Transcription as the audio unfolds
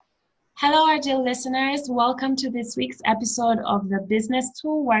Hello, our dear listeners. Welcome to this week's episode of the Business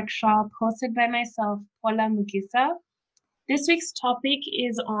Tool Workshop hosted by myself, Paula Mugisa. This week's topic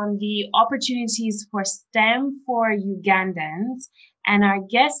is on the opportunities for STEM for Ugandans, and our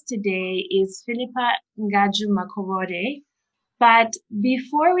guest today is Philippa Ngaju Makobore. But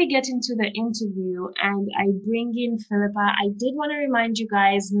before we get into the interview and I bring in Philippa, I did want to remind you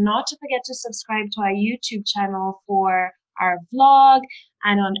guys not to forget to subscribe to our YouTube channel for our vlog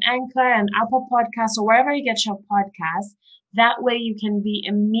and on Anchor and Apple Podcasts or wherever you get your podcasts. That way you can be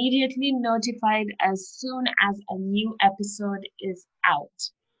immediately notified as soon as a new episode is out.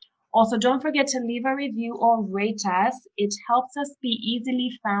 Also, don't forget to leave a review or rate us. It helps us be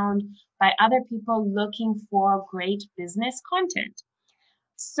easily found by other people looking for great business content.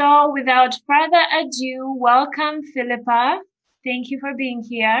 So, without further ado, welcome, Philippa. Thank you for being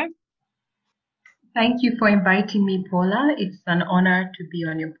here. Thank you for inviting me, Paula. It's an honor to be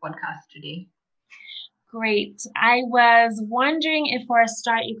on your podcast today. Great. I was wondering if for a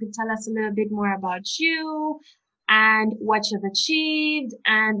start you could tell us a little bit more about you and what you've achieved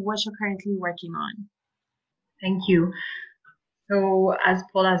and what you're currently working on. Thank you. So, as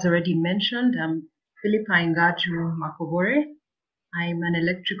Paula has already mentioned, I'm Philippa Ngaju Makobore. I'm an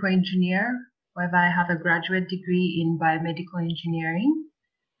electrical engineer. However, I have a graduate degree in biomedical engineering.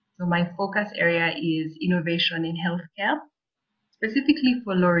 So my focus area is innovation in healthcare, specifically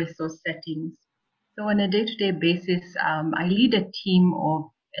for low resource settings. So on a day-to-day basis, I lead a team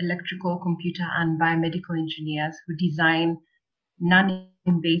of electrical, computer, and biomedical engineers who design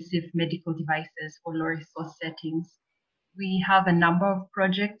non-invasive medical devices for low resource settings. We have a number of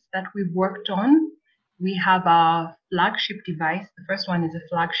projects that we've worked on. We have our flagship device. The first one is a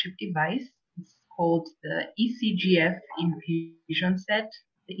flagship device. It's called the ECGF infusion set.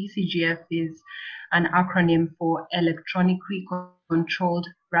 The ECGF is an acronym for electronically controlled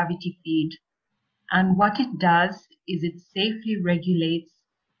gravity feed. And what it does is it safely regulates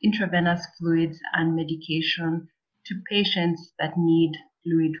intravenous fluids and medication to patients that need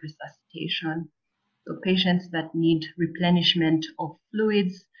fluid resuscitation. So patients that need replenishment of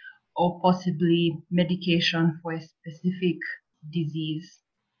fluids or possibly medication for a specific disease.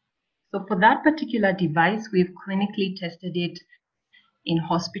 So for that particular device, we've clinically tested it in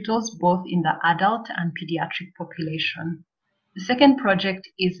hospitals, both in the adult and pediatric population. The second project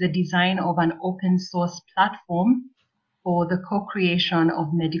is the design of an open source platform for the co-creation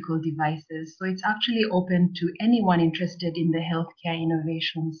of medical devices. So it's actually open to anyone interested in the healthcare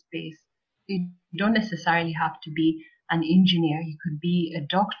innovation space. You don't necessarily have to be an engineer. You could be a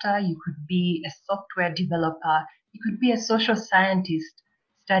doctor, you could be a software developer, you could be a social scientist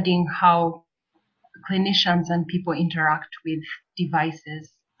studying how clinicians and people interact with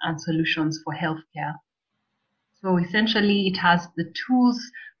devices and solutions for healthcare. So essentially, it has the tools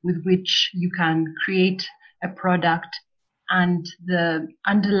with which you can create a product, and the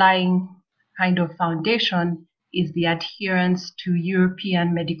underlying kind of foundation is the adherence to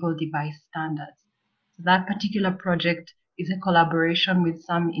European medical device standards. So that particular project is a collaboration with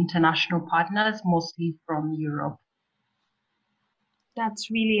some international partners, mostly from Europe.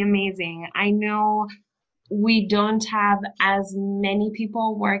 That's really amazing. I know we don't have as many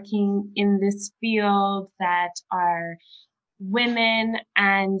people working in this field that are women,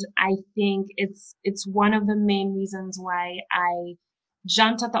 and I think it's one of the main reasons why I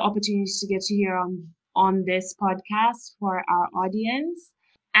jumped at the opportunity to get to hear on this podcast for our audience.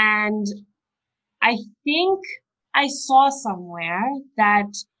 And I think I saw somewhere that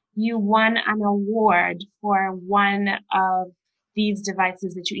you won an award for one of these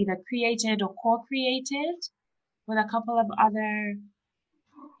devices that you either created or co-created with a couple of other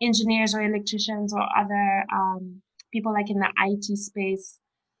engineers or electricians or other people like in the IT space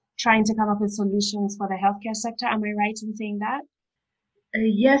trying to come up with solutions for the healthcare sector. Am I right in saying that?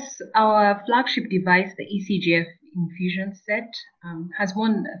 Yes, our flagship device, the ECGF infusion set, has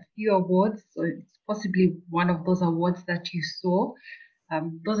won a few awards. So it's possibly one of those awards that you saw. I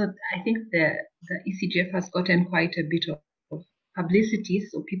think the ECGF has gotten quite a bit of publicity,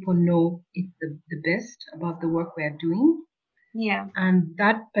 so people know it's the best about the work we're doing. Yeah. And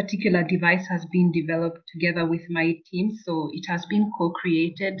that particular device has been developed together with my team, so it has been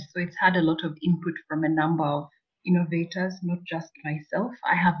co-created. So it's had a lot of input from a number of innovators, not just myself.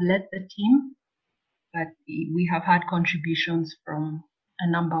 I have led the team, but we have had contributions from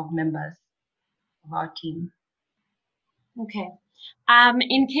a number of members of our team. Okay.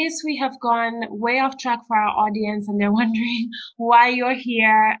 In case we have gone way off track for our audience and they're wondering why you're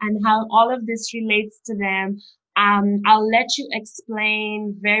here and how all of this relates to them, I'll let you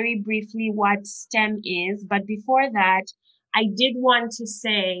explain very briefly what STEM is. But before that, I did want to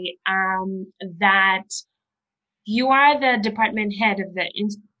say that you are the department head of the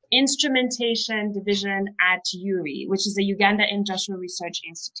instrumentation division at URI, which is the Uganda Industrial Research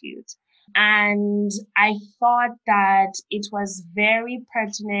Institute. And I thought that it was very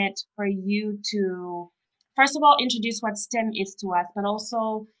pertinent for you to, first of all, introduce what STEM is to us, but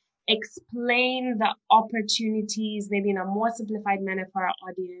also explain the opportunities, maybe in a more simplified manner for our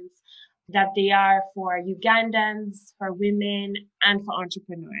audience, that they are for Ugandans, for women, and for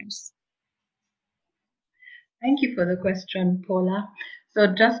entrepreneurs. Thank you for the question, Paula. So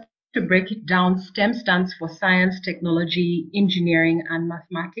just to break it down, STEM stands for science, technology, engineering, and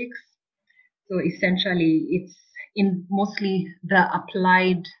mathematics. So essentially, it's in mostly the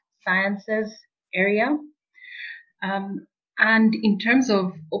applied sciences area. And in terms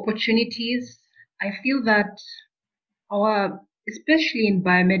of opportunities, I feel that especially in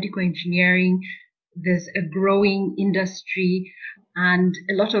biomedical engineering, there's a growing industry and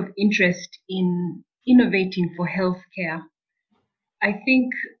a lot of interest in innovating for healthcare. I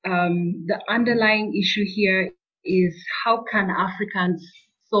think the underlying issue here is how can Africans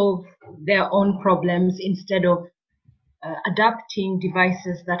solve their own problems instead of adapting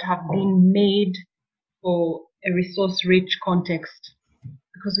devices that have been made for a resource-rich context,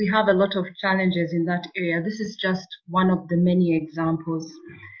 because we have a lot of challenges in that area. This is just one of the many examples.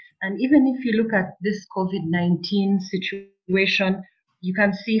 And even if you look at this COVID-19 situation, you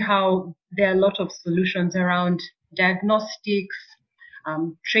can see how there are a lot of solutions around diagnostics,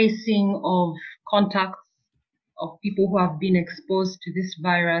 tracing of contacts of people who have been exposed to this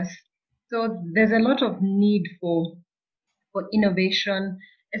virus. So there's a lot of need for innovation,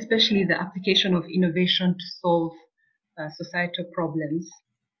 especially the application of innovation to solve societal problems.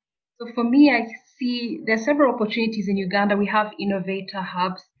 So for me, I see there are several opportunities in Uganda. We have innovator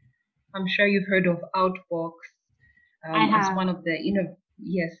hubs. I'm sure you've heard of Outbox I as have. one of the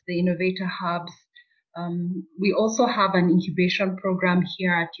the innovator hubs. We also have an incubation program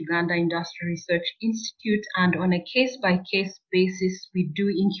here at Uganda Industrial Research Institute, and on a case-by-case basis, we do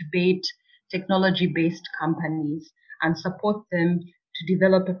incubate technology-based companies and support them to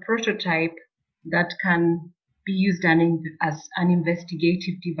develop a prototype that can be used as an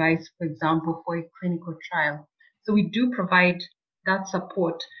investigative device, for example, for a clinical trial. So we do provide that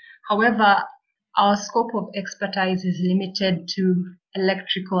support. However, our scope of expertise is limited to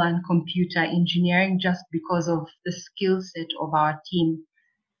electrical and computer engineering just because of the skill set of our team.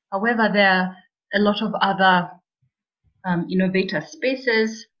 However, there are a lot of other innovator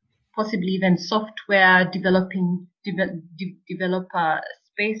spaces, possibly even software developer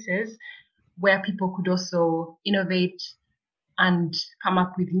spaces where people could also innovate and come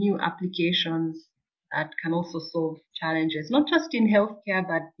up with new applications that can also solve challenges, not just in healthcare,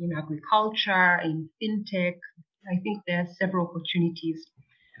 but in agriculture, in fintech. I think there are several opportunities.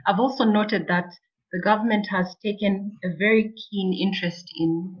 I've also noted that the government has taken a very keen interest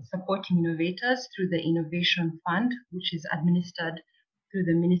in supporting innovators through the Innovation Fund, which is administered through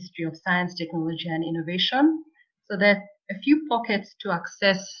the Ministry of Science, Technology and Innovation. So there are a few pockets to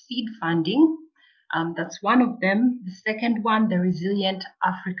access seed funding. That's one of them. The second one, the Resilient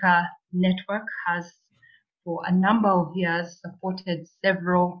Africa Network, has for a number of years supported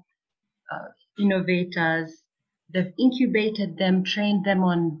several innovators. They've incubated them, trained them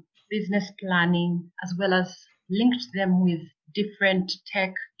on business planning, as well as linked them with different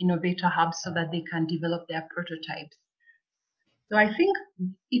tech innovator hubs so that they can develop their prototypes. So I think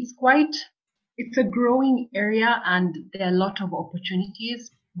it's a growing area and there are a lot of opportunities,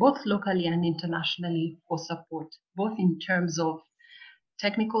 both locally and internationally, for support, both in terms of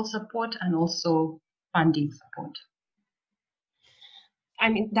technical support and also funding support. I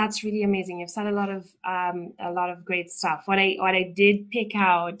mean, that's really amazing. You've said a lot of great stuff. What I did pick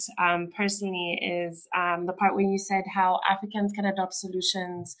out personally is the part when you said how Africans can adopt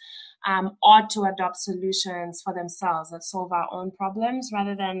solutions, ought to adopt solutions for themselves that solve our own problems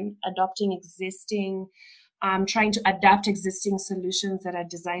rather than adopting existing trying to adapt existing solutions that are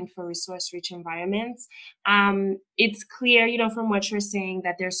designed for resource-rich environments. It's clear, from what you're saying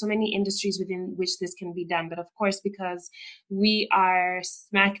that there's so many industries within which this can be done. But of course, because we are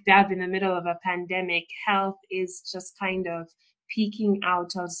smack dab in the middle of a pandemic, health is just kind of peeking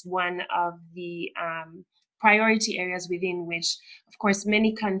out as one of the priority areas within which, of course,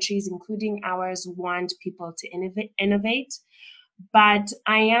 many countries, including ours, want people to innovate. But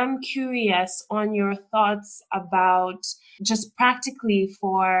I am curious on your thoughts about just practically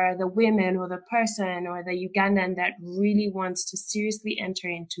for the women or the person or the Ugandan that really wants to seriously enter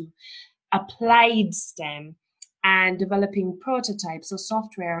into applied STEM and developing prototypes or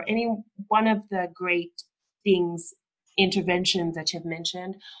software or any one of the great things interventions that you've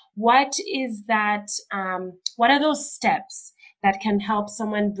mentioned. What is that? What are those steps that can help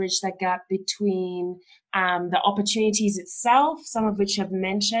someone bridge that gap between the opportunities itself, some of which you've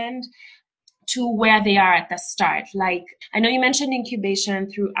mentioned, to where they are at the start? Like, I know you mentioned incubation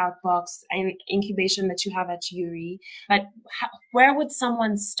through Outbox and incubation that you have at URI, but where would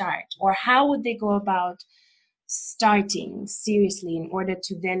someone start, or how would they go about starting seriously in order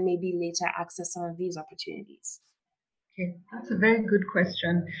to then maybe later access some of these opportunities? Okay, that's a very good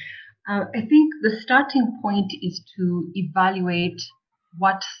question. I think the starting point is to evaluate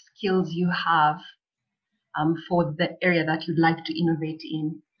what skills you have for the area that you'd like to innovate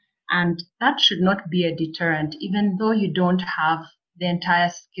in. And that should not be a deterrent, even though you don't have the entire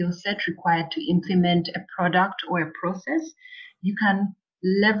skill set required to implement a product or a process. You can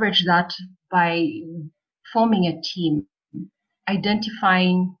leverage that by forming a team,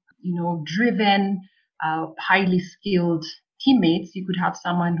 identifying, driven, highly skilled teammates. You could have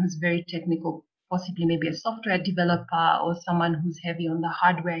someone who's very technical, possibly maybe a software developer, or someone who's heavy on the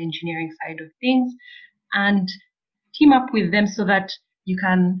hardware engineering side of things, and team up with them so that you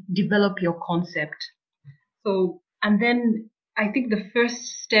can develop your concept. So, and then I think the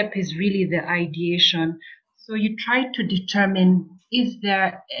first step is really the ideation. So you try to determine, is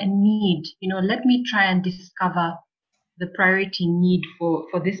there a need? Let me try and discover the priority need for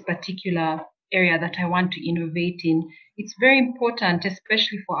this particular area that I want to innovate in. It's very important,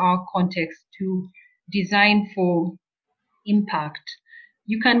 especially for our context, to design for impact.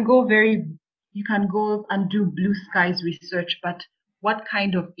 You can go and do blue skies research, but what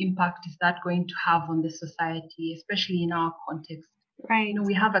kind of impact is that going to have on the society, especially in our context? Right.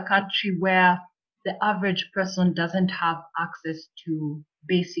 We have a country where the average person doesn't have access to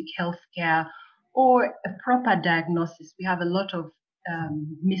basic health care or a proper diagnosis. We have a lot of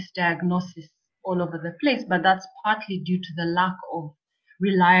misdiagnosis all over the place, but that's partly due to the lack of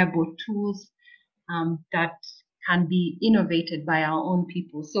reliable tools that can be innovated by our own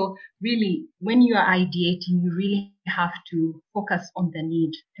people. So really, when you are ideating, you really have to focus on the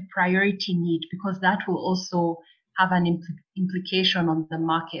need, a priority need, because that will also have an implication on the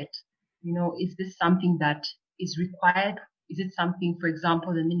market. Is this something that is required? Is it something, for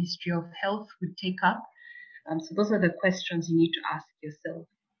example, the Ministry of Health would take up? So those are the questions you need to ask yourself.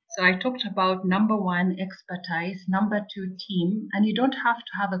 So I talked about number one, expertise, number two, team, and you don't have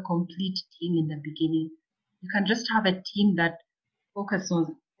to have a complete team in the beginning. You can just have a team that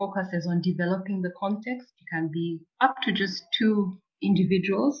focuses on developing the context. You can be up to just two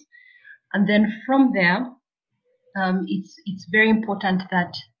individuals, and then from there, it's very important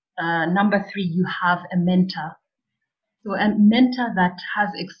that number three, you have a mentor. So a mentor that has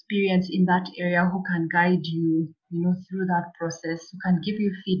experience in that area who can guide you, through that process, who can give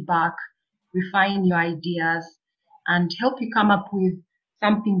you feedback, refine your ideas, and help you come up with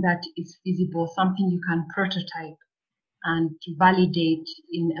something that is feasible, something you can prototype and validate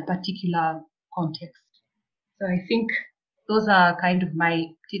in a particular context. So I think those are kind of my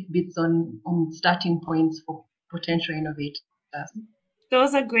tidbits on starting points for potential innovators.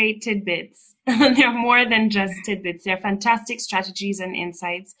 Those are great tidbits. They're more than just tidbits. They're fantastic strategies and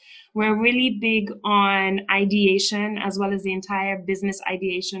insights. We're really big on ideation as well as the entire business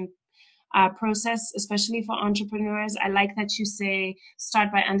ideation process, especially for entrepreneurs. I like that you say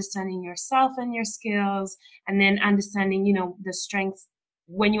start by understanding yourself and your skills, and then understanding, the strengths.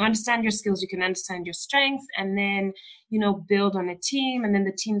 When you understand your skills, you can understand your strengths, and then, build on a team, and then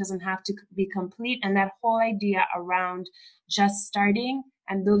the team doesn't have to be complete. And that whole idea around just starting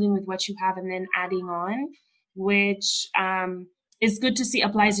and building with what you have and then adding on, which is good to see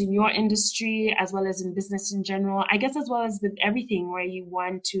applies in your industry as well as in business in general. I guess as well as with everything where you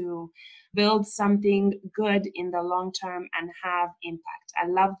want to build something good in the long term and have impact. I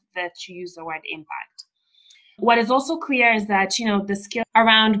love that you use the word impact. What is also clear is that, the skill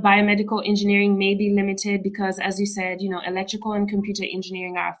around biomedical engineering may be limited because, as you said, electrical and computer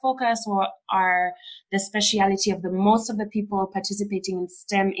engineering are a focus or are the speciality of the most of the people participating in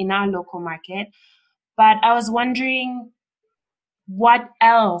STEM in our local market. But I was wondering what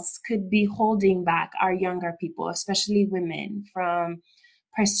else could be holding back our younger people, especially women, from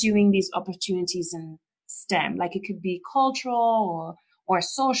pursuing these opportunities in STEM? Like it could be cultural or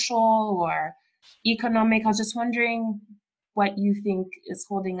social or economic. I was just wondering what you think is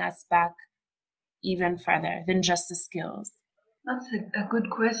holding us back even further than just the skills. That's a good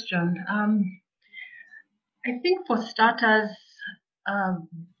question. I think for starters,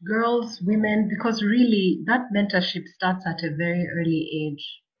 girls, women, because really that mentorship starts at a very early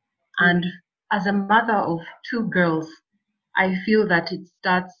age. And as a mother of two girls, I feel that it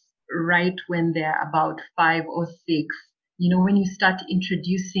starts right when they're about 5 or 6. When you start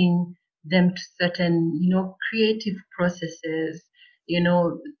introducing them to certain, creative processes,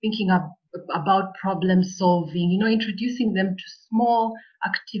 thinking about problem solving, introducing them to small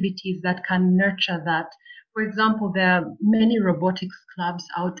activities that can nurture that. For example, there are many robotics clubs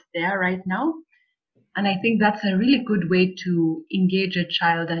out there right now. And I think that's a really good way to engage a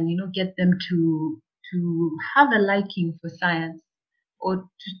child and, get them to have a liking for science or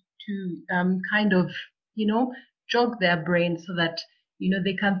to kind of, you know, jog their brain so that,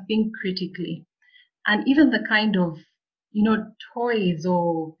 they can think critically. And even the kind of, toys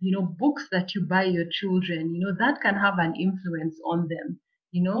or, books that you buy your children, that can have an influence on them.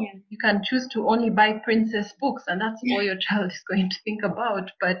 Yeah. You can choose to only buy princess books and that's all your child is going to think about.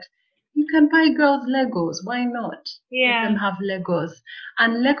 But you can buy girls Legos. Why not? Let Yeah. them have Legos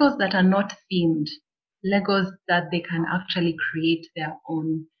and Legos that are not themed, Legos that they can actually create their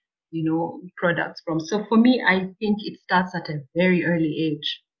own, products from. So for me, I think it starts at a very early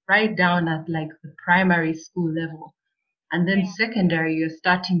age, right down at like the primary school level. And then Yeah. secondary, you're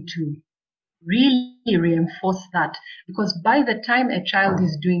starting to really reinforce that because by the time a child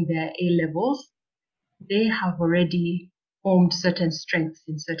is doing their A levels, they have already formed certain strengths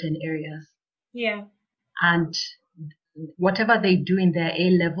in certain areas. Yeah. And whatever they do in their A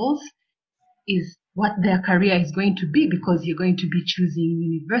levels is what their career is going to be because you're going to be choosing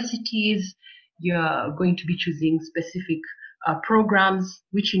universities, you're going to be choosing specific programs,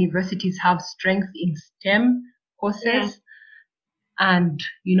 which universities have strength in STEM Yeah. courses, and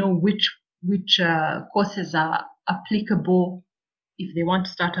which courses are applicable if they want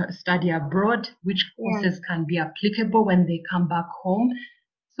to start a study abroad, which Yeah. courses can be applicable when they come back home.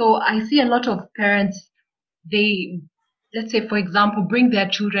 So I see a lot of parents, they, let's say, for example, bring their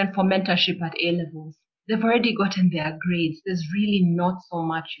children for mentorship at A levels. They've already gotten their grades. There's really not so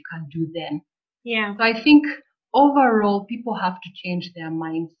much you can do then. Yeah. So I think overall, people have to change their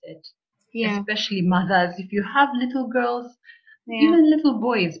mindset, Yeah. especially mothers. If you have little girls, Yeah. even little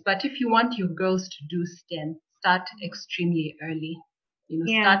boys, but if you want your girls to do STEM, start extremely early.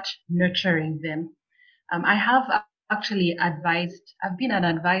 Yeah. Start nurturing them. I have actually advised, I've been an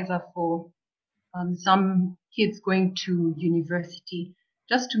advisor for some kids going to university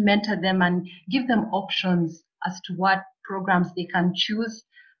just to mentor them and give them options as to what programs they can choose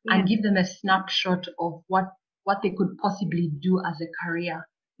Yeah. and give them a snapshot of what they could possibly do as a career.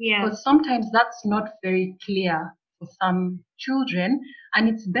 Yeah. Because sometimes that's not very clear for some children, and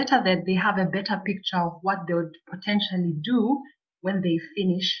it's better that they have a better picture of what they would potentially do when they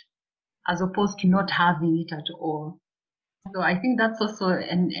finish, as opposed to not having it at all. So I think that's also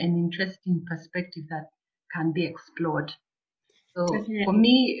an interesting perspective that can be explored. So for Definitely.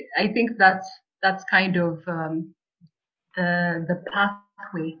 me, I think that's kind of the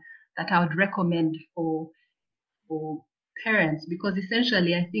pathway that I would recommend for parents because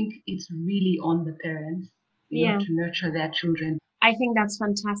essentially I think it's really on the parents, Yeah. to nurture their children. I think that's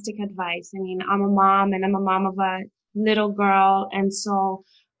fantastic advice. I mean, I'm a mom and I'm a mom of a little girl. And so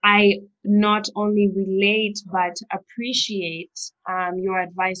I not only relate, but appreciate your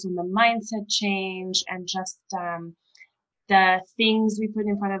advice on the mindset change and just the things we put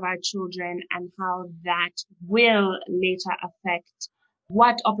in front of our children and how that will later affect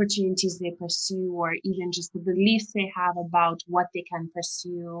what opportunities they pursue or even just the beliefs they have about what they can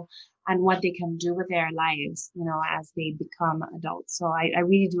pursue and what they can do with their lives, as they become adults. So I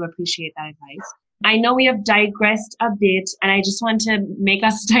really do appreciate that advice. I know we have digressed a bit, and I just want to make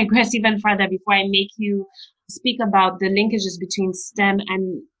us digress even further before I make you speak about the linkages between STEM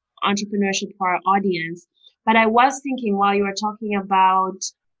and entrepreneurship for our audience. But I was thinking while you were talking about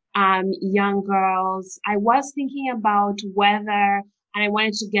young girls, I was thinking about whether, and I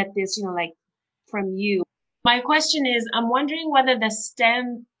wanted to get this, like from you. My question is, I'm wondering whether the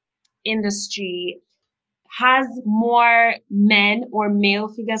STEM industry has more men or male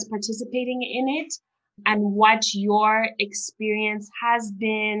figures participating in it, and what your experience has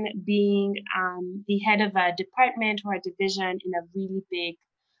been being the head of a department or a division in a really big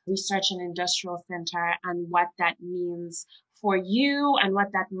research and industrial center, and what that means for you and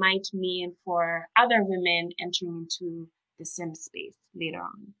what that might mean for other women entering into the sim space later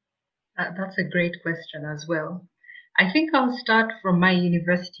on. That's a great question as well. I think I'll start from my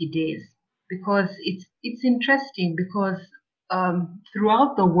university days because it's interesting because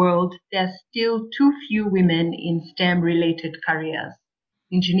throughout the world there's still too few women in STEM related careers.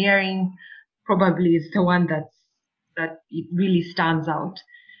 Engineering probably is the one that it really stands out.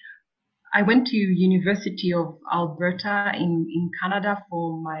 I went to University of Alberta in Canada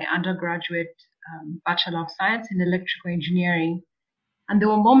for my undergraduate Bachelor of Science in Electrical Engineering, And there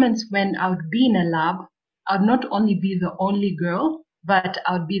were moments when I would be in a lab, I would not only be the only girl, but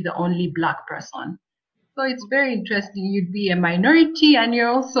I would be the only black person. So it's very interesting. You'd be a minority and you're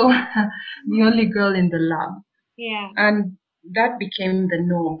also the only girl in the lab. Yeah. And that became the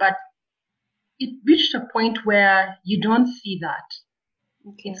norm. But it reached a point where you don't see that.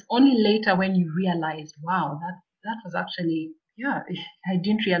 Okay. It's only later when you realize, wow, that was actually, yeah, I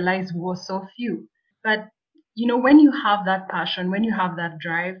didn't realize we were so few. But, when you have that passion, when you have that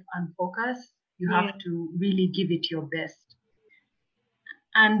drive and focus, you Yeah. have to really give it your best.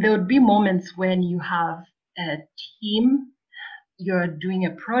 And there would be moments when you have a team, you're doing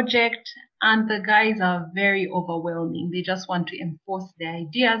a project, and the guys are very overwhelming. They just want to enforce their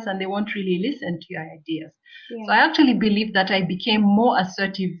ideas and they won't really listen to your ideas. Yeah. So I actually believe that I became more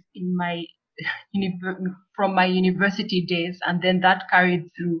assertive in my from my university days, and then that carried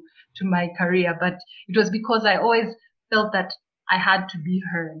through to my career. But it was because I always felt that I had to be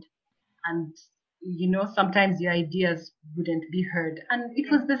heard, and sometimes your ideas wouldn't be heard. And it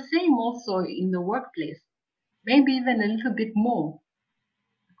was the same also in the workplace, maybe even a little bit more,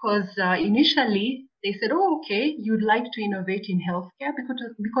 because initially they said, oh, okay, you'd like to innovate in healthcare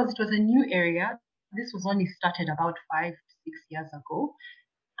because it was a new area. This was only started about 5 to 6 years ago.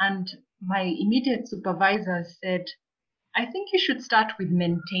 And my immediate supervisor said, I think you should start with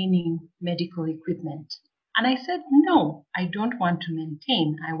maintaining medical equipment. And I said, no, I don't want to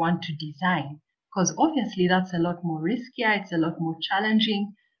maintain. I want to design, because obviously that's a lot more riskier. It's a lot more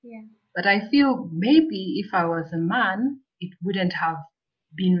challenging. Yeah. But I feel maybe if I was a man, it wouldn't have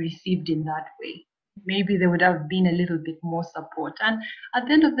been received in that way. Maybe there would have been a little bit more support. And at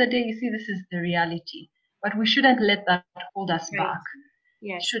the end of the day, you see, this is the reality. But we shouldn't let that hold us Right. back.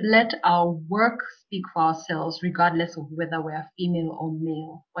 Yes. Should let our work speak for ourselves, regardless of whether we're female or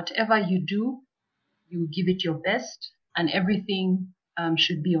male. Whatever you do, you give it your best, and everything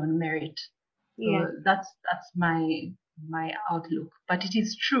should be on merit. Yeah. So that's my outlook. But it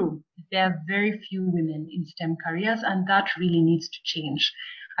is true, there are very few women in STEM careers, and that really needs to change.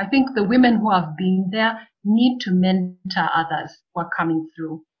 I think the women who have been there need to mentor others who are coming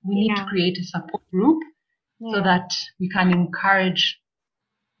through. We need to create a support group so that we can encourage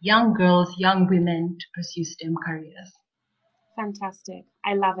young girls, young women to pursue STEM careers. Fantastic.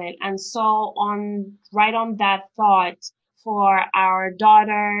 I love it. And so right on that thought, for our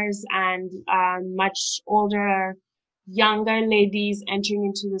daughters and much older, younger ladies entering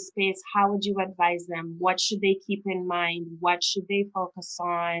into the space, how would you advise them? What should they keep in mind? What should they focus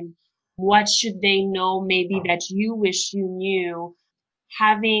on? What should they know maybe that you wish you knew?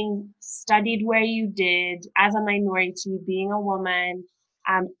 Having studied where you did as a minority, being a woman,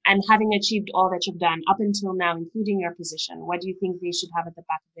 and having achieved all that you've done up until now, including your position, what do you think they should have at the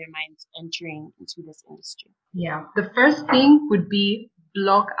back of their minds entering into this industry? Yeah, the first thing would be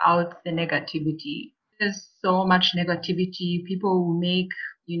block out the negativity. There's so much negativity. People make,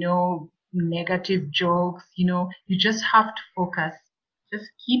 negative jokes. You just have to focus. Just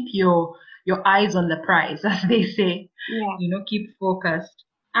keep your eyes on the prize, as they say. Yeah. Keep focused.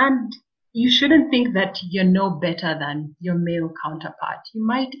 And you shouldn't think that you're no better than your male counterpart. You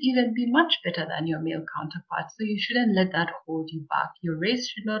might even be much better than your male counterpart. So you shouldn't let that hold you back. Your race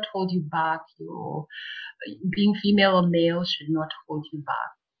should not hold you back. Your being female or male should not hold you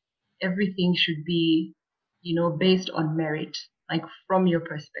back. Everything should be, based on merit. Like from your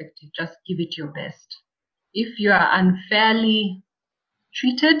perspective, just give it your best. If you are unfairly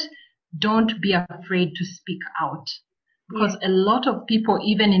treated, don't be afraid to speak out. Because a lot of people,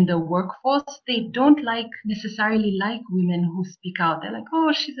 even in the workforce, they don't necessarily like women who speak out. They're like,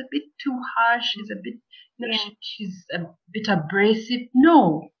 oh, she's a bit too harsh. She's a bit, she's a bit abrasive.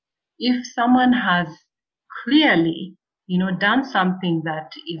 No, if someone has clearly, done something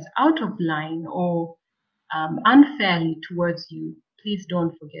that is out of line or unfairly towards you, please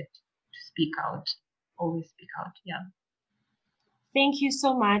don't forget to speak out. Always speak out. Yeah. Thank you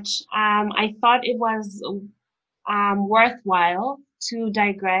so much. I thought it was worthwhile to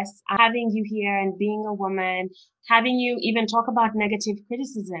digress, having you here and being a woman, having you even talk about negative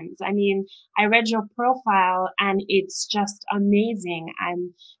criticisms. I mean, I read your profile and it's just amazing.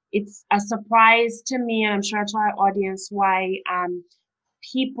 And it's a surprise to me, and I'm sure to our audience, why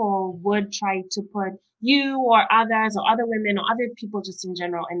people would try to put you or others or other women or other people just in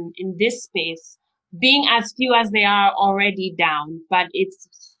general in this space, being as few as they are already down. But it's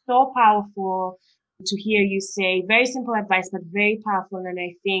so powerful to hear you say very simple advice, but very powerful. And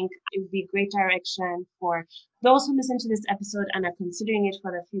I think it would be great direction for those who listen to this episode and are considering it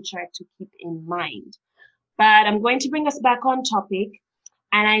for the future to keep in mind. But I'm going to bring us back on topic.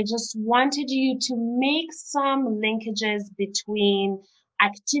 And I just wanted you to make some linkages between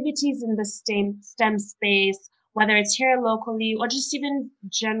activities in the STEM space, whether it's here locally or just even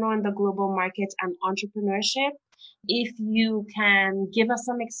general in the global market and entrepreneurship. If you can give us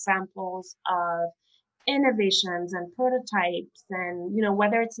some examples of innovations and prototypes and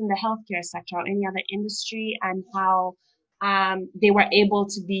whether it's in the healthcare sector or any other industry and how they were able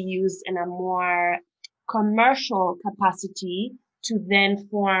to be used in a more commercial capacity to then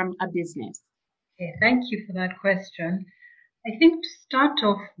form a business. Okay, thank you for that question. I think to start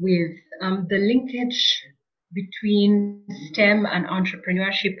off with, the linkage between STEM and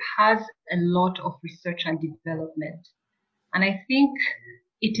entrepreneurship has a lot of research and development. And I think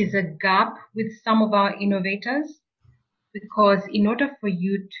it is a gap with some of our innovators because in order for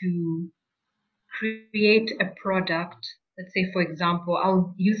you to create a product, let's say, for example,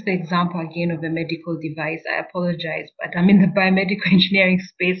 I'll use the example again of a medical device. I apologize, but I'm in the biomedical engineering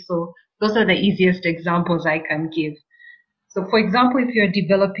space, so those are the easiest examples I can give. So, for example, if you're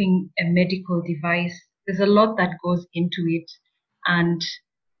developing a medical device, there's a lot that goes into it, and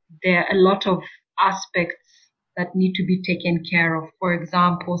there are a lot of aspects that need to be taken care of. For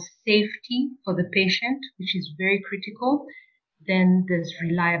example, safety for the patient, which is very critical. Then there's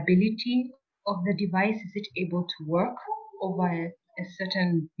reliability of the device. Is it able to work over a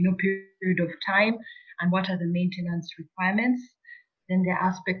certain period of time? And what are the maintenance requirements? Then there are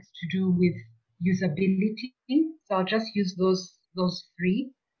aspects to do with usability. So I'll just use those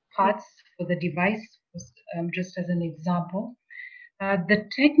three parts for the device, just as an example.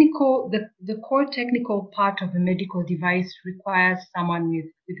 The core technical part of a medical device requires someone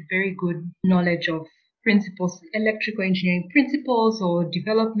with very good knowledge of principles, electrical engineering principles, or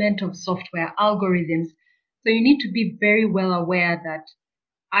development of software algorithms. So you need to be very well aware that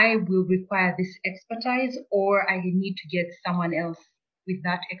I will require this expertise, or I need to get someone else with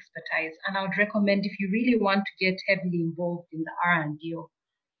that expertise. And I would recommend, if you really want to get heavily involved in the R&D of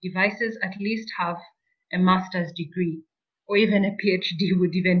devices, at least have a master's degree, or even a PhD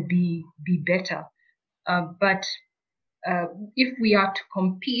would even be better. But if we are to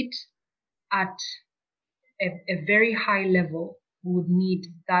compete at a very high level, we would need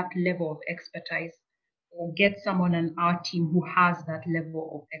that level of expertise, or get someone on our team who has that level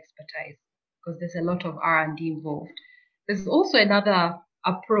of expertise, because there's a lot of R&D involved. There's also another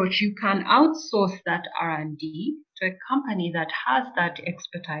approach. You can outsource that R&D to a company that has that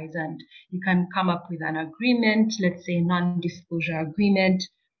expertise, and you can come up with an agreement, let's say non-disclosure agreement,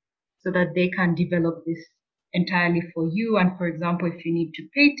 so that they can develop this entirely for you. And for example, if you need to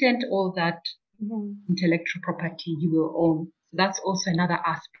patent all that intellectual property, you will own. So that's also another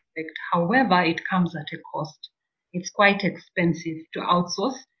aspect. However, it comes at a cost. It's quite expensive to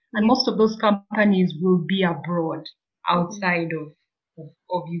outsource, and most of those companies will be abroad, outside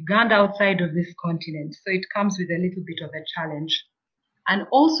of Uganda, outside of this continent. So it comes with a little bit of a challenge. And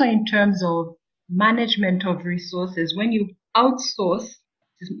also in terms of management of resources, when you outsource,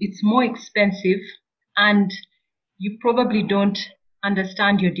 it's more expensive, and you probably don't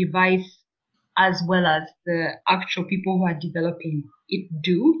understand your device as well as the actual people who are developing it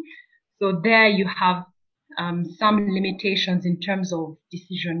do. So there you have some limitations in terms of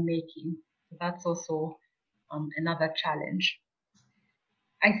decision making. So that's also another challenge.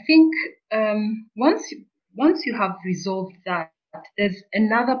 I think once you have resolved that, there's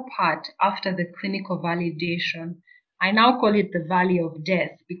another part after the clinical validation. I now call it the valley of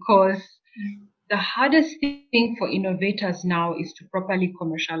death, because the hardest thing for innovators now is to properly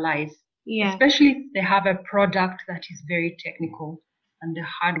commercialize, especially if they have a product that is very technical, and the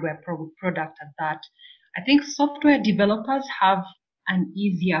hardware product at that. I think software developers have an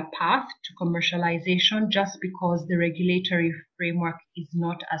easier path to commercialization, just because the regulatory framework is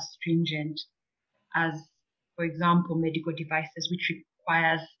not as stringent as, for example, medical devices, which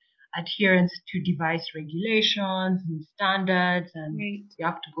requires adherence to device regulations and standards, and you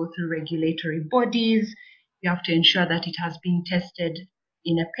have to go through regulatory bodies. You have to ensure that it has been tested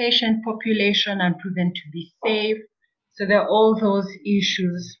in a patient population and proven to be safe. So there are all those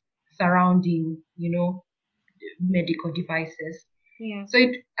issues surrounding, medical devices. So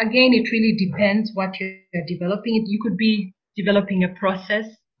it really depends what you're developing. You could be developing a process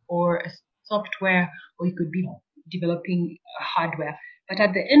or a software, or you could be developing hardware. But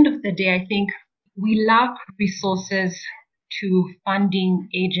at the end of the day, I think we lack resources to funding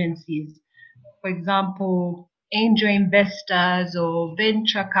agencies. For example, angel investors or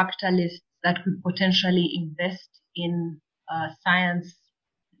venture capitalists that could potentially invest in science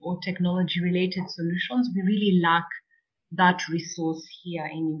or technology related solutions. We really lack that resource here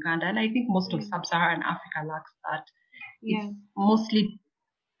in Uganda. And I think most of sub-Saharan Africa lacks that. It's mostly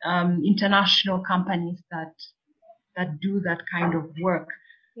international companies that that do that kind of work.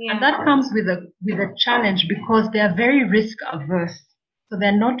 And Yeah. that comes with a challenge because they are very risk averse. So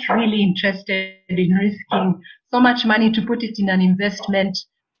they're not really interested in risking so much money to put it in an investment,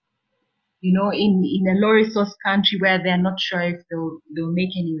 in a low resource country where they're not sure if they'll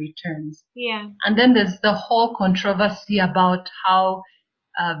make any returns. Yeah. And then there's the whole controversy about how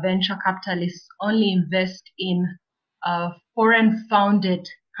venture capitalists only invest in foreign founded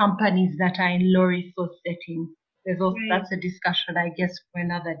companies that are in low resource settings. Right. That's a discussion, I guess, for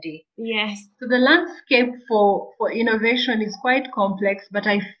another day. Yes. So the landscape for innovation is quite complex, but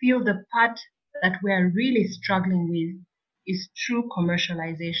I feel the part that we're really struggling with is true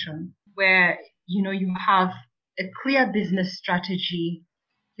commercialization, where you have a clear business strategy,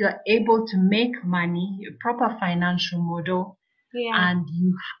 you're able to make money, a proper financial model, Yeah. and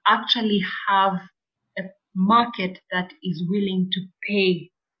you actually have a market that is willing to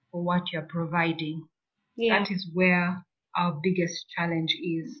pay for what you're providing. Yeah. That is where our biggest challenge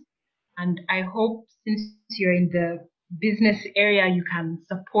is. And I hope since you're in the business area, you can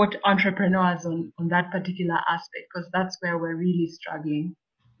support entrepreneurs on that particular aspect because that's where we're really struggling.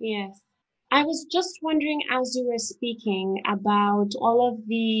 Yes. I was just wondering as you were speaking about all of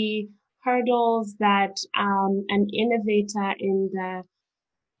the hurdles that an innovator in the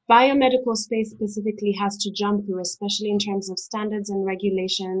biomedical space specifically has to jump through, especially in terms of standards and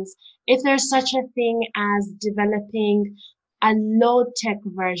regulations. If there's such a thing as developing a low tech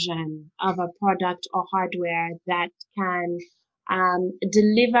version of a product or hardware that can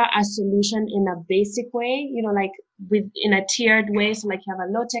deliver a solution in a basic way, like in a tiered way. So, like you have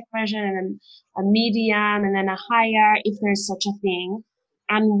a low tech version and then a medium and then a higher, if there's such a thing,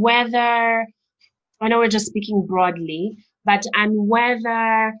 and whether I know we're just speaking broadly, but and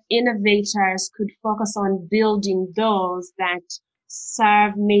whether innovators could focus on building those that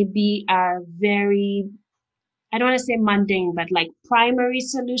serve maybe a very, I don't want to say mundane, but like primary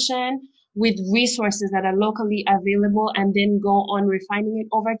solution with resources that are locally available and then go on refining it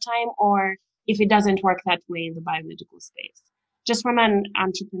over time, or if it doesn't work that way in the biomedical space, just from an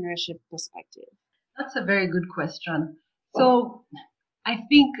entrepreneurship perspective. That's a very good question. So I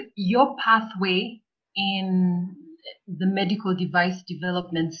think your pathway in the medical device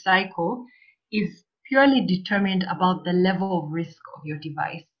development cycle is purely determined about the level of risk of your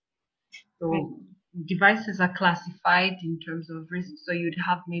device. Right. So devices are classified in terms of risk. So you'd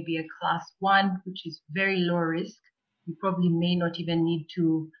have maybe a class one, which is very low risk. You probably may not even need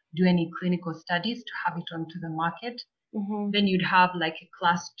to do any clinical studies to have it onto the market. Mm-hmm. Then you'd have like a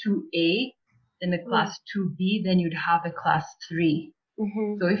class 2A, then a Yeah. class 2B, then you'd have a class 3.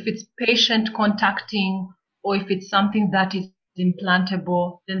 Mm-hmm. So if it's patient contacting or if it's something that is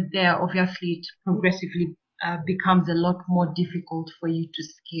implantable, then there obviously it progressively becomes a lot more difficult for you to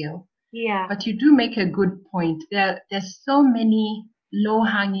scale. Yeah. But you do make a good point. There's so many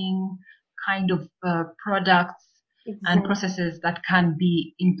low-hanging kind of products and Exactly. processes that can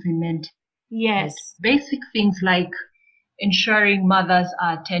be implemented. Yes. Basic things like ensuring mothers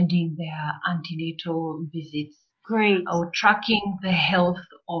are attending their antenatal visits Great. or tracking the health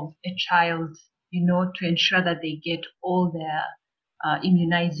of a child, to ensure that they get all their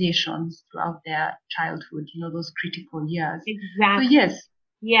immunizations throughout their childhood, those critical years. So Exactly. yes,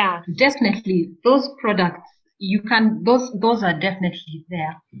 Yeah. definitely those products those are definitely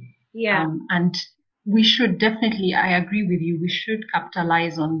there. Yeah. And we should definitely, I agree with you, we should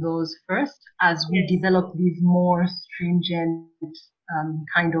capitalize on those first as we Yes. develop these more stringent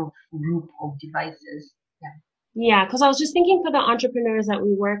kind of group of devices. Yeah. Yeah, because I was just thinking for the entrepreneurs that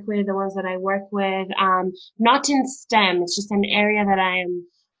we work with, the ones that I work with, not in STEM, it's just an area that I'm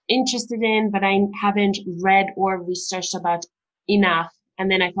interested in, but I haven't read or researched about enough. And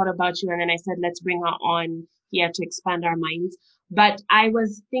then I thought about you, and then I said, let's bring her on here to expand our minds. But I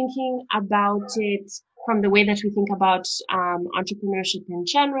was thinking about it from the way that we think about entrepreneurship in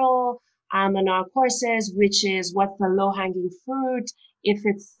general, in our courses, which is what's the low hanging fruit, if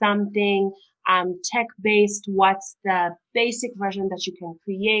it's something tech based, what's the basic version that you can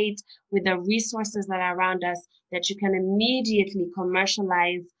create with the resources that are around us that you can immediately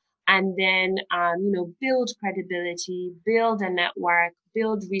commercialize and then build credibility, build a network,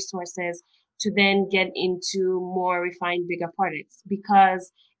 build resources to then get into more refined bigger products.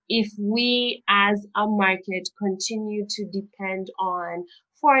 Because if we as a market continue to depend on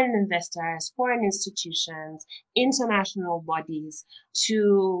foreign investors, foreign institutions, international bodies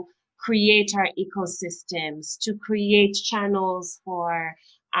to create our ecosystems, to create channels for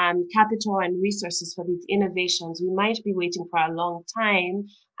capital and resources for these innovations, we might be waiting for a long time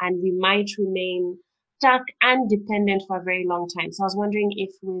and we might remain stuck and dependent for a very long time. So I was wondering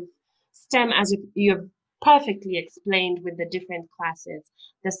if with STEM, as you've perfectly explained with the different classes.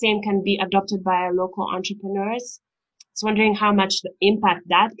 The same can be adopted by our local entrepreneurs. It's wondering how much the impact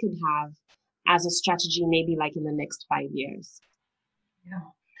that could have as a strategy, maybe like in the next 5 years. Yeah.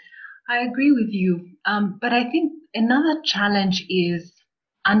 I agree with you. But I think another challenge is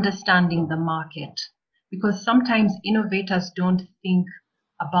understanding the market because sometimes innovators don't think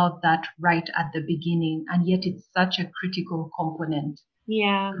about that right at the beginning, and yet it's such a critical component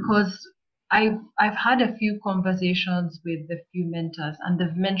Yeah, because I've had a few conversations with a few mentors, and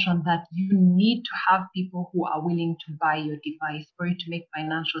they've mentioned that you need to have people who are willing to buy your device for it to make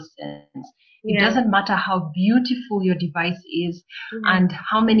financial sense. It yeah, doesn't matter how beautiful your device is yeah, and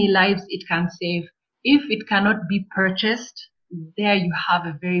how many lives it can save. If it cannot be purchased, there you have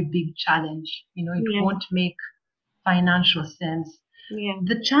a very big challenge. It yeah, won't make financial sense. yeah,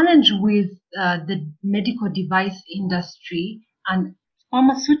 The challenge with the medical device industry and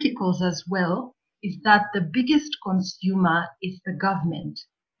pharmaceuticals as well is that the biggest consumer is the government.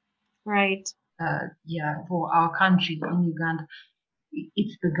 right. Yeah, for our country in Uganda,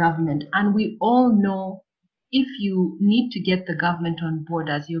 it's the government. And we all know if you need to get the government on board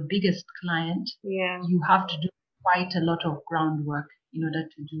as your biggest client, Yeah, you have to do quite a lot of groundwork in order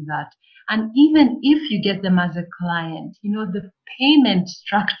to do that. And even if you get them as a client, the payment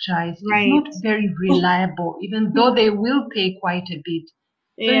structure is not right. very reliable, even though they will pay quite a bit.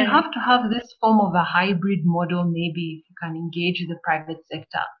 So you Yeah, have to have this form of a hybrid model, maybe if you can engage the private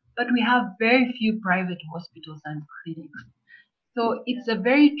sector. But we have very few private hospitals and clinics. So it's a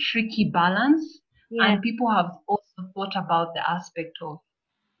very tricky balance, yeah, and people have also thought about the aspect of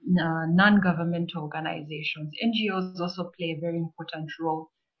non-governmental organizations. NGOs also play a very important role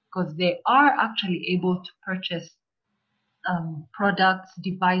because they are actually able to purchase products,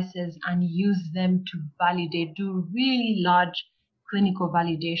 devices, and use them to validate, do really large clinical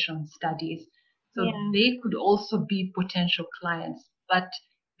validation studies. So yeah, they could also be potential clients. But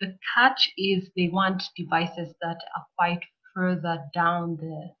the catch is they want devices that are quite further down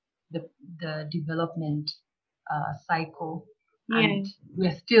the, the development cycle. And yeah,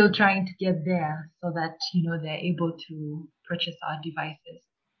 we're still trying to get there so that, they're able to purchase our devices.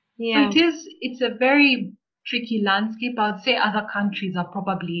 So yeah, it's a very tricky landscape. I would say other countries are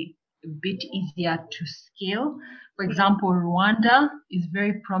probably a bit easier to scale. For yeah, example, Rwanda is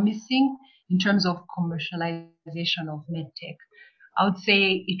very promising in terms of commercialization of medtech. I would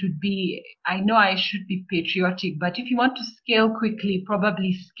say it would be, I know I should be patriotic, but if you want to scale quickly,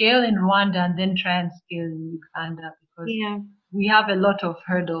 probably scale in Rwanda and then try and scale in Uganda because yeah. we have a lot of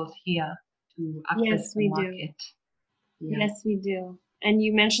hurdles here to access Yes, the we do. market. Yeah. Yes, we do. And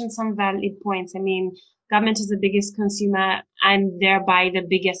you mentioned some valid points. I mean, government is the biggest consumer and thereby the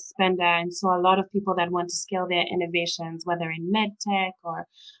biggest spender. And so a lot of people that want to scale their innovations, whether in med tech or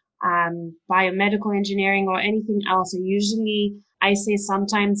biomedical engineering or anything else, are usually, I say,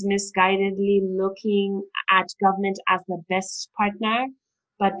 sometimes misguidedly looking at government as the best partner,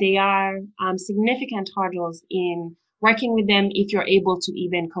 but they are significant hurdles in working with them if you're able to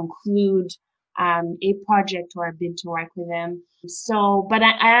even conclude a project or a bid to work with them. So, but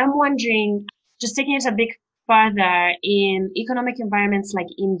I am wondering, just taking it a bit further in economic environments like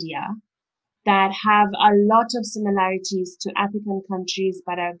India that have a lot of similarities to African countries,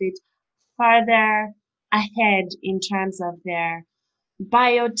 but are a bit farther ahead in terms of their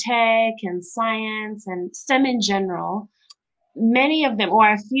biotech and science and STEM in general. Many of them,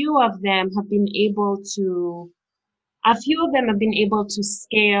 or a few of them, have been able to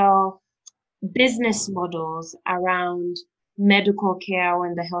scale business models around medical care or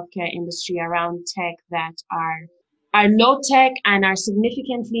in the healthcare industry around tech that are low tech and are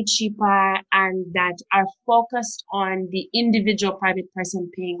significantly cheaper and that are focused on the individual private person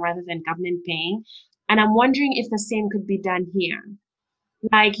paying rather than government paying. And I'm wondering if the same could be done here.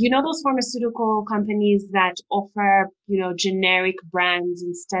 Like, those pharmaceutical companies that offer, generic brands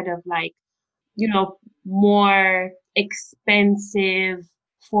instead of like, more expensive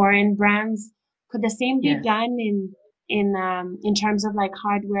foreign brands. Could the same be Yes. done in terms of like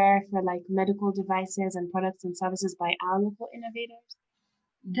hardware for like medical devices and products and services by our local innovators?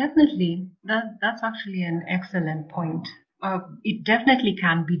 Definitely. That's actually an excellent point. It definitely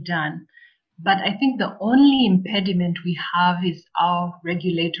can be done. But I think the only impediment we have is our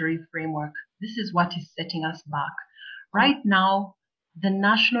regulatory framework. This is what is setting us back. Mm. Right now, the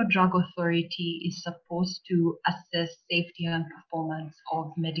National Drug Authority is supposed to assess safety and performance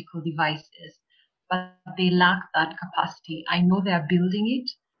of medical devices, but they lack that capacity. I know they are building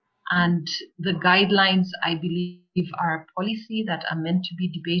it, and the guidelines, I believe, are a policy that are meant to be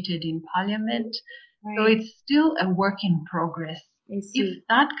debated in Parliament. So Right. it's still a work in progress. I If see.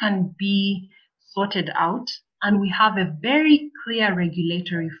 that can be sorted out, and we have a very clear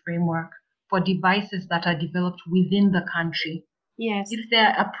regulatory framework for devices that are developed within the country. Yes. If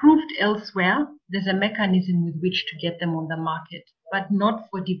they're approved elsewhere, there's a mechanism with which to get them on the market, but not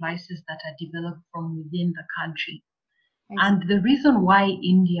for devices that are developed from within the country. And the reason why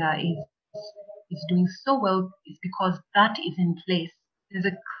India is doing so well is because that is in place. There's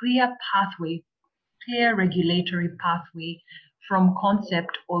a clear pathway, clear regulatory pathway from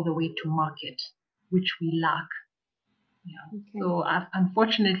concept all the way to market, which we lack. Yeah. Okay. So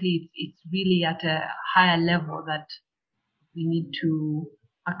unfortunately, it's really at a higher level that we need to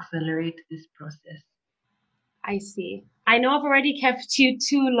accelerate this process. I see. I know I've already kept you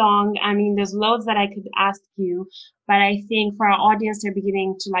too long. I mean, there's loads that I could ask you, but I think for our audience, they're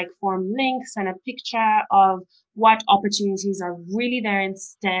beginning to like form links and a picture of what opportunities are really there in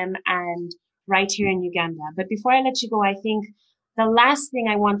STEM and right here in Uganda. But before I let you go, I think the last thing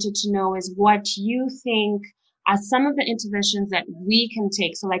I wanted to know is what you think are some of the interventions that we can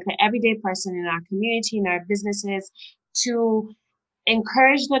take. So like the everyday person in our community, in our businesses, to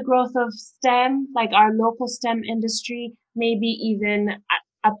encourage the growth of STEM, like our local STEM industry, maybe even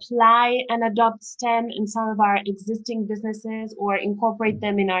apply and adopt STEM in some of our existing businesses or incorporate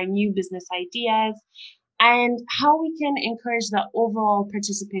them in our new business ideas, and how we can encourage the overall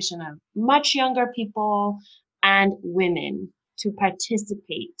participation of much younger people and women to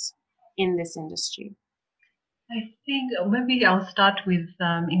participate in this industry. I think maybe I'll start with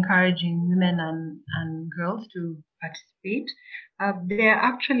encouraging women and girls to participate. There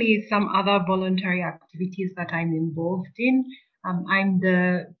are actually some other voluntary activities that I'm involved in. I'm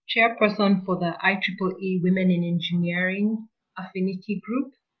the chairperson for the IEEE Women in Engineering Affinity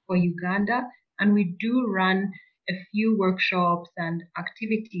Group for Uganda, and we do run a few workshops and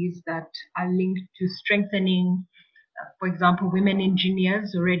activities that are linked to strengthening, for example, women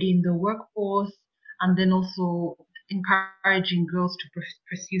engineers already in the workforce, and then also encouraging girls to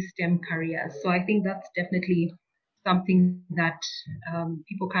pursue STEM careers. So I think that's definitely something that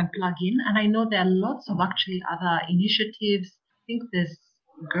people can plug in. And I know there are lots of actually other initiatives. I think there's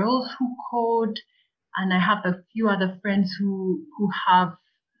Girls Who Code, and I have a few other friends who have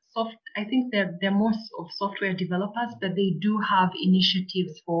I think they're more of software developers, but they do have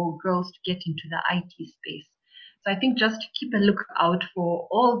initiatives for girls to get into the IT space. So I think just keep a lookout for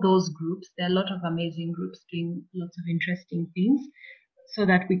all those groups. There are a lot of amazing groups doing lots of interesting things so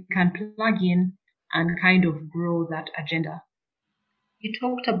that we can plug in and kind of grow that agenda. You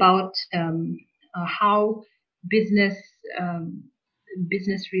talked about how business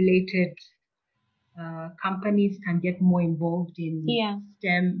business related companies can get more involved in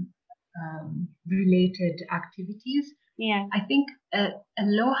STEM related activities. Yeah. I think a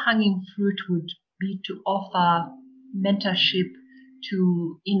low hanging fruit would be to offer mentorship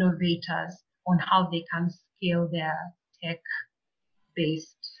to innovators on how they can scale their tech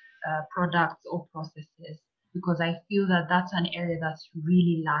based products or processes, because I feel that that's an area that's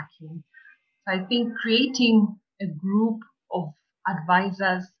really lacking. So I think creating a group of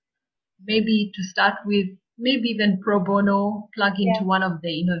advisors, maybe to start with, maybe even pro bono, plug into one of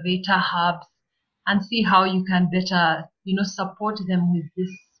the innovator hubs and see how you can better, support them with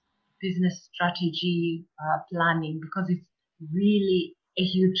this business strategy planning, because it's really a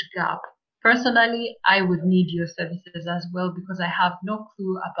huge gap. Personally, I would need your services as well, because I have no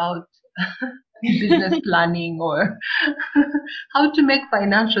clue about business planning or how to make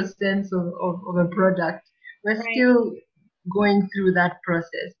financial sense of a product. We're still going through that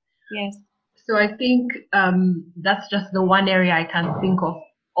process. Yes. So I think that's just the one area I can think of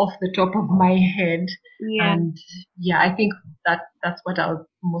off the top of my head. Yeah. And I think that's what I'll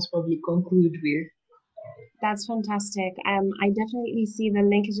most probably conclude with. That's fantastic. I definitely see the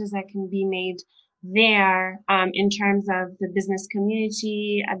linkages that can be made there in terms of the business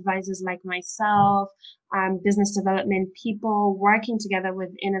community, advisors like myself, business development people working together with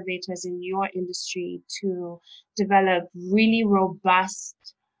innovators in your industry to develop really robust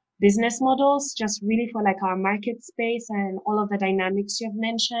business models, just really for like our market space and all of the dynamics you've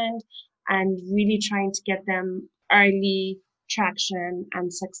mentioned, and really trying to get them early traction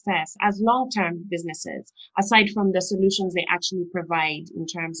and success as long-term businesses, aside from the solutions they actually provide in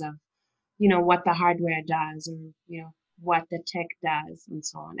terms of, what the hardware does or, what the tech does and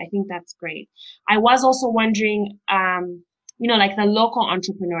so on. I think that's great. I was also wondering, like the local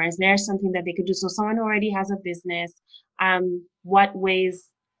entrepreneurs, there's something that they could do. So someone who already has a business, what ways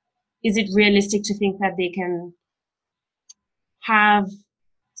is it realistic to think that they can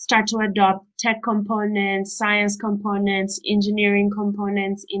start to adopt tech components, science components, engineering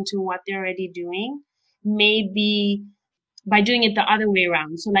components into what they're already doing? Maybe by doing it the other way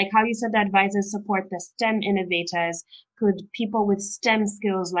around. So, like how you said, the advisors support the STEM innovators. Could people with STEM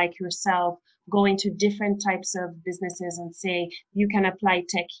skills like yourself go into different types of businesses and say, you can apply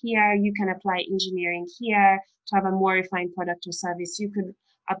tech here, you can apply engineering here to have a more refined product or service, you could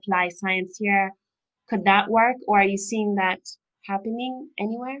apply science here? Could that work? Or are you seeing that happening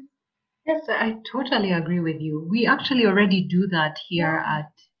anywhere? Yes, I totally agree with you. We actually already do that here Yeah.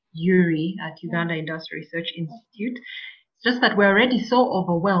 at URI, at Yeah. Uganda Industrial Research Institute. It's just that we're already so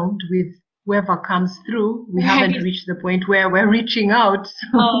overwhelmed with whoever comes through. We Have haven't you? reached the point where we're reaching out, so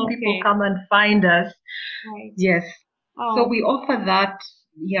Oh, people okay. come and find us. Right. Yes. So Oh, we offer that,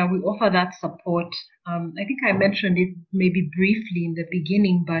 yeah, we offer that support. I think I mentioned it maybe briefly in the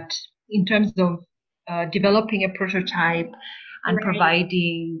beginning, but in terms of developing a prototype and right.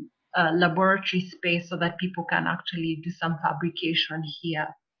 providing a laboratory space so that people can actually do some fabrication here.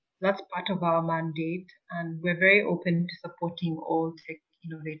 That's part of our mandate, and we're very open to supporting all tech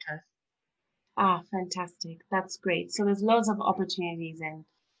innovators. Ah, fantastic. That's great. So there's loads of opportunities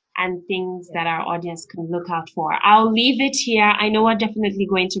and things Yes. that our audience can look out for. I'll leave it here. I know we're definitely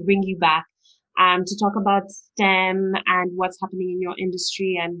going to bring you back to talk about STEM and what's happening in your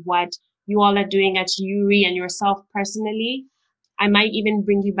industry and what you all are doing at URI and yourself personally. I might even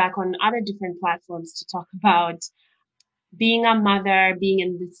bring you back on other different platforms to talk about being a mother, being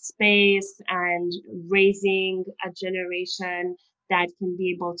in this space and raising a generation that can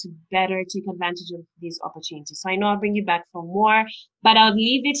be able to better take advantage of these opportunities. So I know I'll bring you back for more, but I'll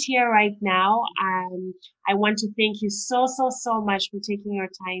leave it here right now. I want to thank you so much for taking your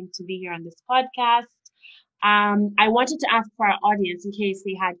time to be here on this podcast. I wanted to ask for our audience in case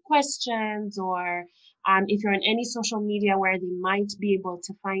they had questions or if you're on any social media where they might be able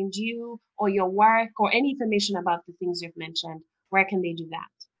to find you or your work or any information about the things you've mentioned, where can they do that?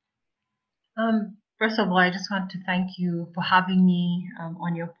 First of all, I just want to thank you for having me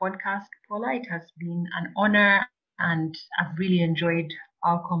on your podcast, Paula. It has been an honor and I've really enjoyed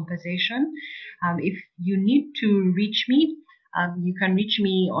our conversation. If you need to reach me, you can reach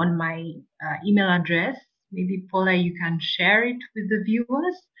me on my email address. Maybe, Paula, you can share it with the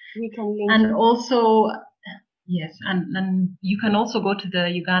viewers. We can link And it. also, yes, and you can also go to the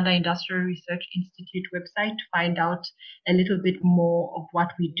Uganda Industrial Research Institute website to find out a little bit more of what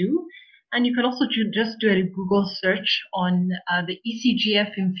we do. And you can also just do a Google search on the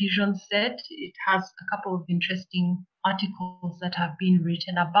ECGF infusion set. It has a couple of interesting articles that have been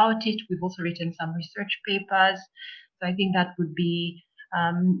written about it. We've also written some research papers. So I think that would be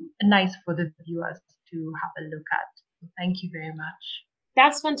nice for the viewers to have a look at. So thank you very much.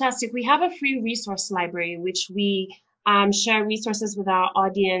 That's fantastic. We have a free resource library, which we share resources with our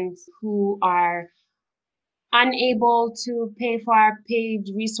audience who are unable to pay for our paid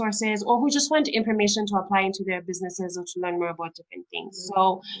resources or who just want information to apply into their businesses or to learn more about different things.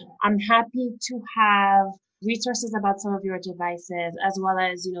 So I'm happy to have resources about some of your devices as well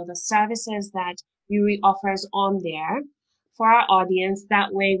as, the services that Yuri offers on there for our audience.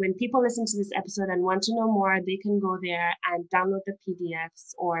 That way, when people listen to this episode and want to know more, they can go there and download the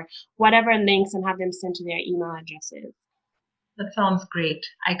PDFs or whatever links and have them sent to their email addresses. That sounds great.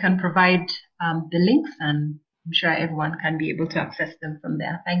 I can provide the links and I'm sure everyone can be able to access them from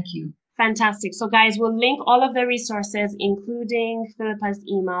there. Thank you. Fantastic. So, guys, we'll link all of the resources, including Philippa's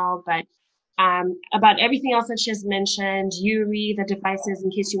email, but about everything else that she has mentioned, Yuri, the devices,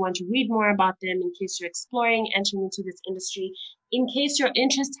 in case you want to read more about them, in case you're exploring entering into this industry, in case your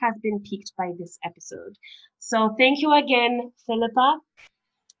interest has been piqued by this episode. So, thank you again, Philippa.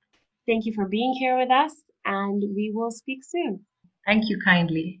 Thank you for being here with us, and we will speak soon. Thank you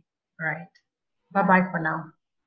kindly. All right. Bye Bye. bye for now.